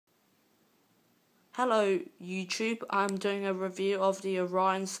Hello YouTube, I'm doing a review of the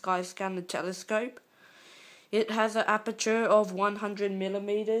Orion skyscanner telescope. It has an aperture of 100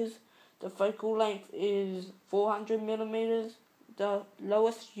 millimeters. The focal length is 400 millimeters. The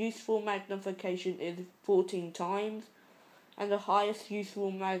lowest useful magnification is 14 times, and the highest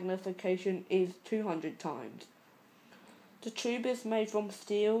useful magnification is 200 times. The tube is made from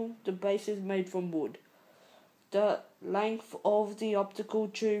steel, the base is made from wood. The length of the optical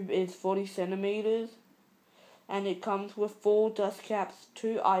tube is 40 centimeters, and it comes with 4 dust caps,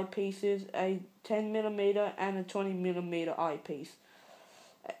 2 eyepieces, a 10mm and a 20mm eyepiece.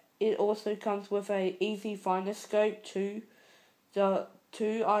 It also comes with a easy finder scope too. The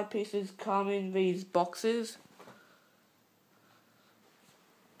 2 eyepieces come in these boxes.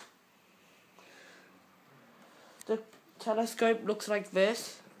 The telescope looks like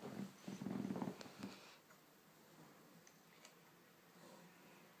this.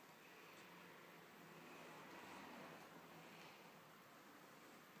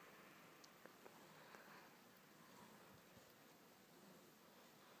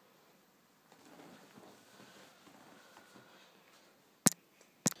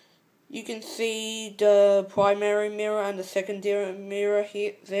 You can see the primary mirror and the secondary mirror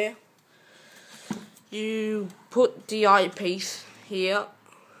there. You put the eyepiece here,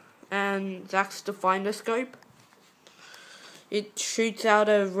 and that's the finder scope. It shoots out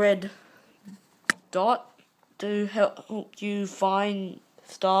a red dot to help you find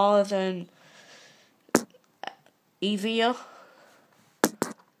stars and easier.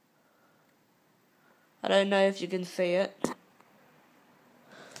 I don't know if you can see it.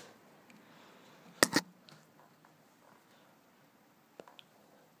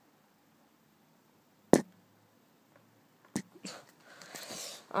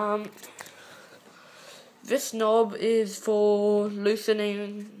 This knob is for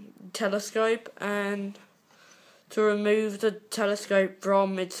loosening telescope, and to remove the telescope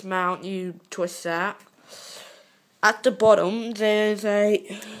from its mount you twist that. At the bottom there's a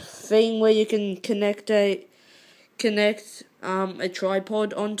thing where you can connect a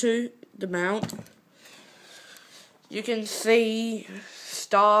tripod onto the mount. You can see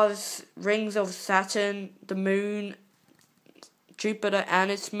stars, rings of Saturn, the moon, Jupiter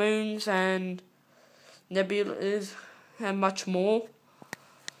and its moons, and nebulas, and much more.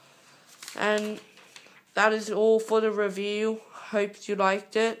 And that is all for the review. Hope you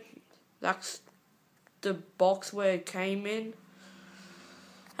liked it. That's the box where it came in.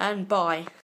 And bye.